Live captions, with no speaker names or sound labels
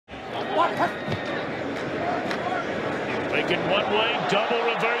Making one way, double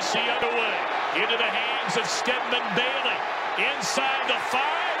reverse the other way. Into the hands of Stedman Bailey. Inside the 5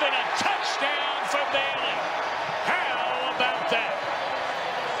 and a touchdown for Bailey. How about that?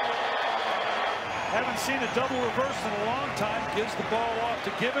 Haven't seen a double reverse in a long time. Gives the ball off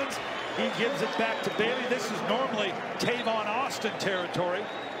to Gibbons. He gives it back to Bailey. This is normally Tavon Austin territory.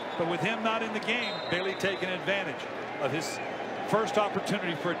 But with him not in the game, Bailey taking advantage of his first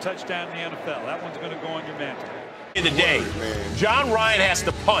opportunity for a touchdown in the NFL. That one's going to go on your mantle. In the day, John Ryan has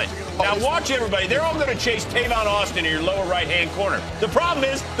to punt. Now watch everybody. They're all going to chase Tavon Austin in your lower right-hand corner. The problem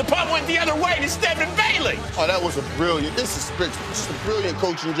is the punt went the other way to Stedman Bailey. Oh, that was a brilliant. This is just a brilliant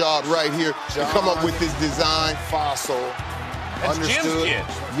coaching job right here to come up with this design. Fossil. That's Understood, Jim's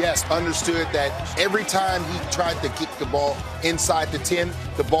kid. yes, understood that every time he tried to kick the ball inside the 10,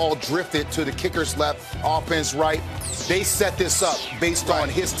 the ball drifted to the kicker's left, offense right. They set this up based on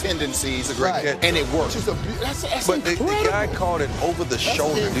his tendencies, and it worked. That's but the guy caught it over the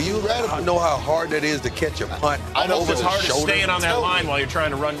shoulder. Do you know how hard that is to catch a punt I know over it's the hard shoulder? staying on that line while you're trying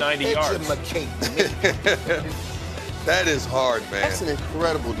to run 90 yards. That is hard, man. That's an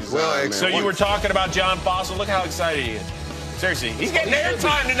incredible design, man. So you were talking about John Fossil. Look how excited he is. Seriously, he's getting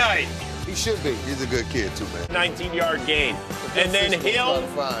airtime tonight. He should be. He's a good kid, too, man. 19-yard gain. And then Hill,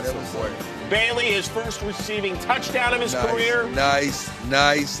 Bailey, his first receiving touchdown of his career. Nice.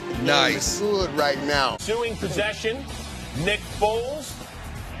 Good right now. Suing possession, Nick Foles,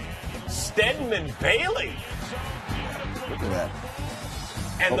 Stedman Bailey. Look at that.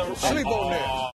 And the Sleep on that.